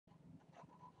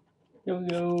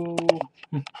Yo.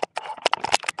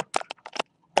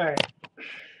 Alright.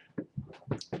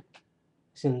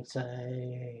 Since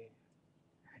I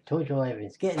told you I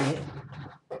was getting it,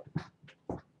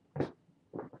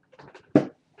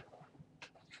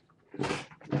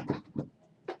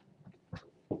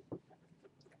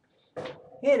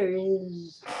 here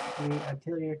is the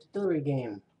Artillery Artillery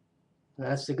game. And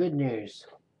that's the good news.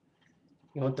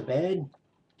 You want the bad?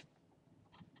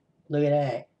 Look at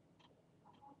that.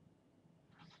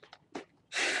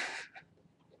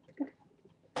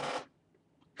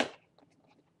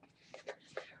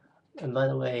 And by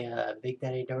the way, Big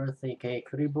Daddy Darth, aka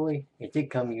Cootie Boy, it did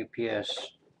come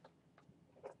UPS.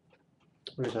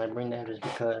 The reason I bring that is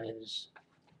because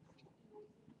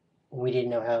we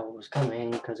didn't know how it was coming,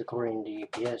 because according to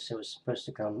UPS it was supposed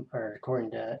to come, or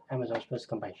according to Amazon it was supposed to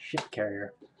come by ship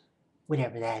carrier.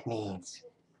 Whatever that means.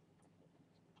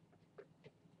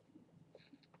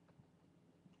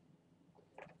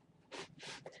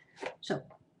 So, I'm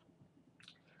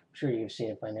sure you've seen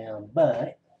it by now,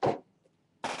 but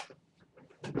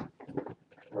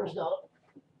first off,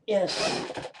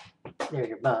 yes, there's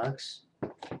your box.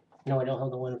 No, I don't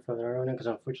have the one for the Rona because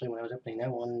unfortunately when I was opening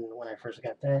that one, when I first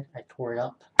got that, I tore it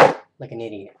up like an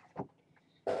idiot.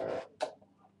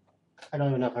 I don't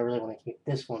even know if I really want to keep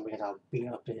this one because I'll beat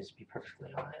up it, to be perfectly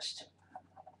honest.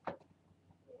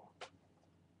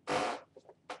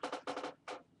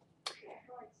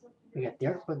 We got the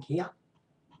art book here.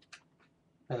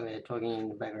 By the way, talking in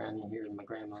the background, you hear my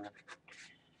grandmother.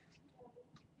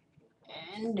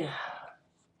 And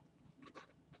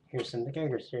here's some of the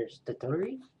characters. There's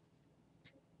Toturi.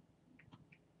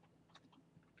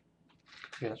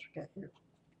 What else we got here?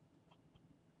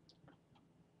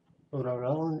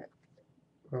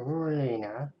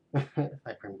 Rorena, if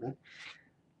I remember it.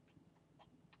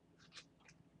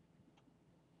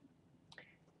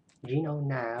 Gino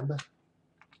Nab.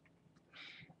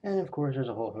 And of course, there's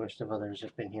a whole host of others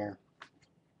up in here.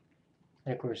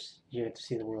 And of course, you get to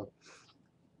see the world.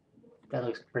 That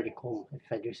looks pretty cool, if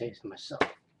I do say so myself.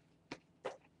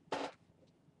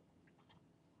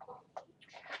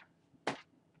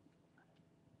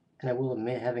 And I will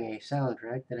admit, having a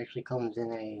soundtrack that actually comes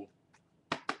in a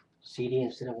CD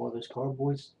instead of one of those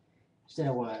cardboards, instead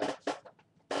of one of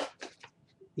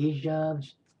these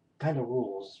jobs, kind of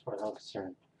rules as far as I'm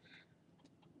concerned.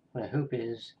 What I hope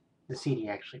is the CD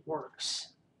actually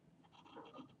works.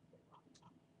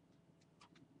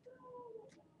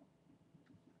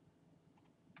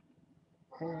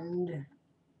 And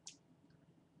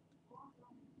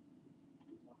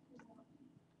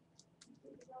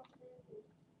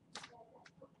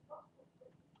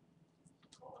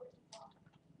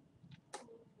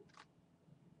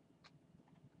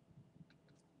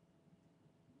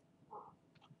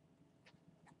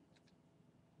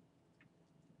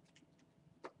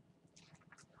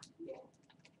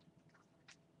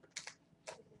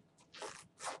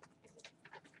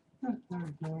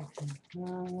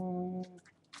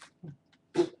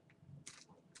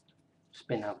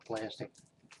spin out plastic.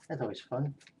 That's always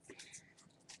fun.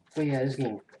 But yeah, this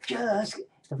game just...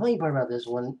 The funny part about this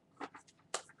one,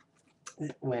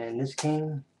 when this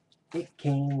came, it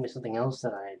came with something else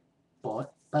that I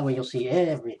bought. By the way, you'll see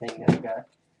everything that I got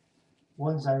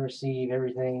once I receive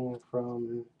everything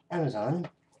from Amazon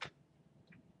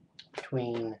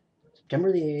between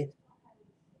September the 8th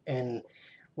and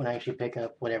when I actually pick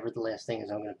up whatever the last thing is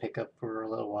I'm going to pick up for a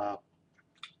little while.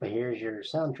 But here's your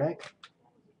soundtrack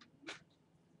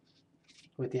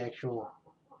with the actual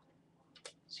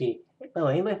CD. By the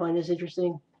way, anybody find this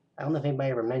interesting? I don't know if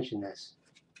anybody ever mentioned this,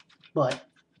 but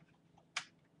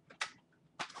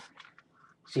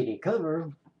CD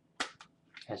cover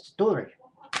has storage.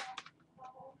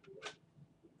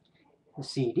 The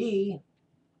CD,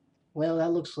 well,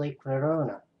 that looks like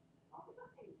Verona.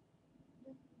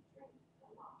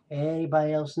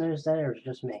 Anybody else notice that, or is it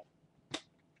just me?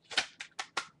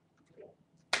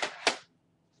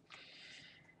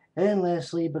 And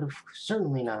lastly, but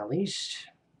certainly not least,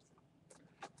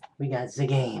 we got the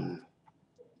game.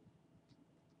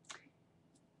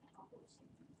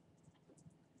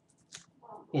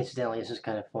 Incidentally, this is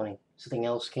kind of funny. Something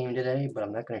else came today, but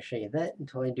I'm not going to show you that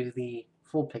until I do the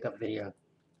full pickup video.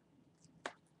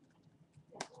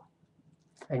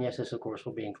 And yes, this of course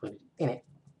will be included in it.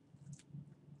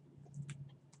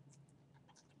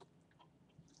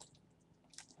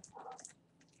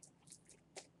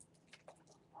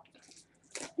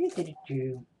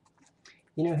 You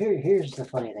know, here's the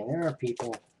funny thing. There are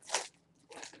people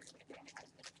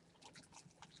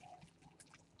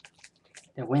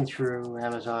that went through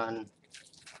Amazon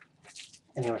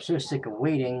and they were so sick of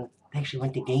waiting, they actually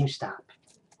went to GameStop.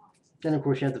 Then of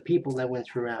course you have the people that went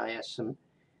through IS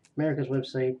America's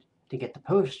website to get the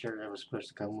poster that was supposed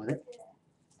to come with it,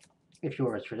 if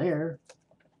yours were there.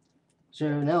 So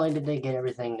not only did they get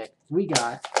everything that we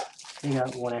got, they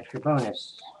got one extra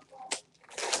bonus.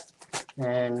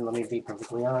 And let me be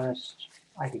perfectly honest,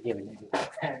 I could give it to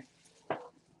you.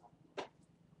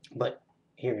 But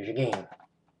here's your game.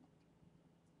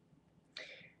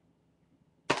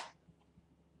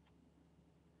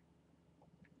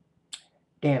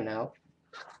 Damn now.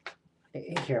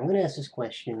 Here, I'm going to ask this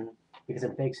question because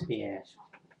it begs to be asked.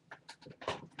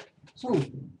 So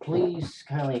please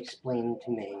kindly explain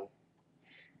to me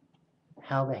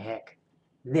how the heck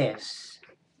this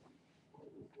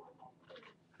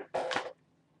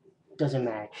doesn't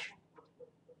match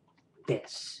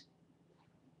this.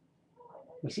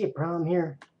 We see a problem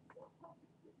here?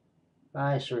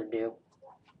 I sure do.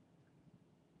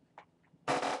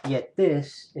 Yet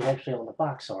this is actually on the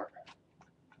box art.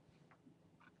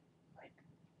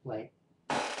 Like,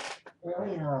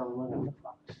 really? Look at the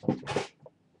box.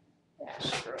 Yeah,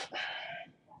 screw it.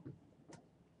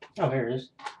 Oh, here it is.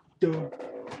 Duh.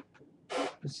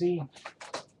 Let's see.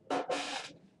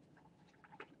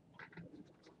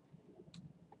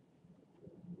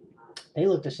 They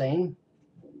look the same.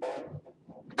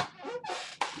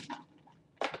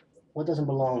 What doesn't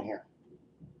belong here?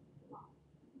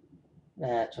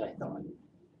 That's what I thought.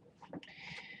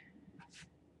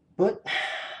 But,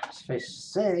 suffice to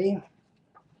say,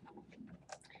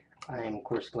 I'm of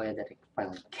course glad that it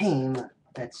finally came.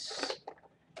 That's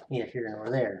neither here nor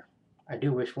there. I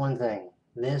do wish one thing.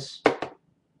 This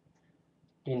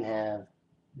didn't have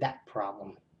that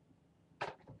problem.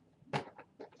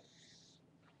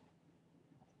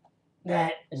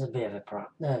 That is a bit of a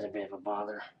problem. That is a bit of a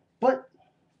bother. But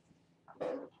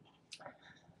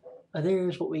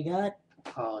there's what we got.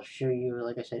 I'll show you,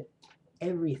 like I said,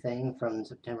 everything from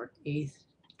September 8th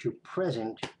to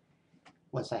present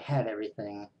once I have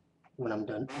everything when I'm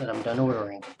done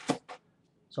ordering.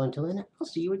 So until then, I'll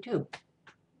see you at 2.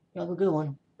 You have a good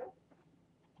one.